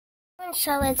When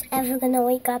Charlotte's ever gonna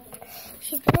wake up.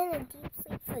 She's been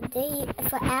in a deep sleep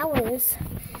for hours.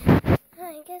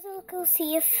 I guess I'll go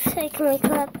see if I can wake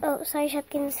her up. Oh, sorry,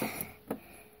 Shopkins.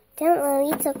 Don't worry,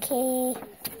 it's okay.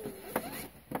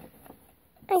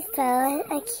 I fell.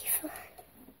 I keep.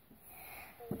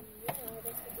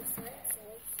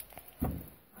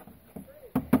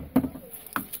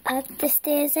 Up the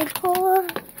stairs I go.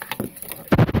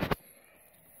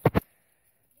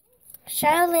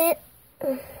 Charlotte,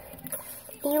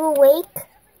 you awake?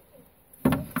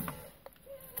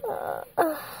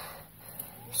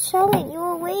 Charlotte, you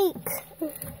awake?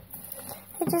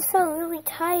 I just felt really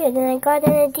tired and I got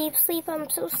in a deep sleep. I'm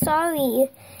so sorry.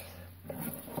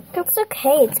 It's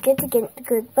okay. It's good to get a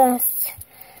good rest.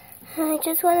 I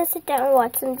just want to sit down and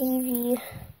watch some TV.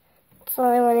 That's all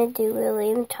I want to do,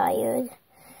 really. I'm tired.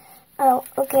 Oh,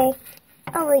 okay.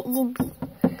 I'll let you be.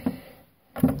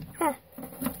 Ah.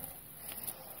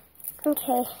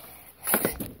 Okay.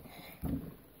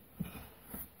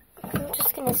 I'm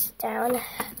just gonna sit down.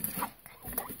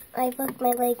 I broke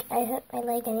my leg. I hurt my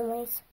leg anyways.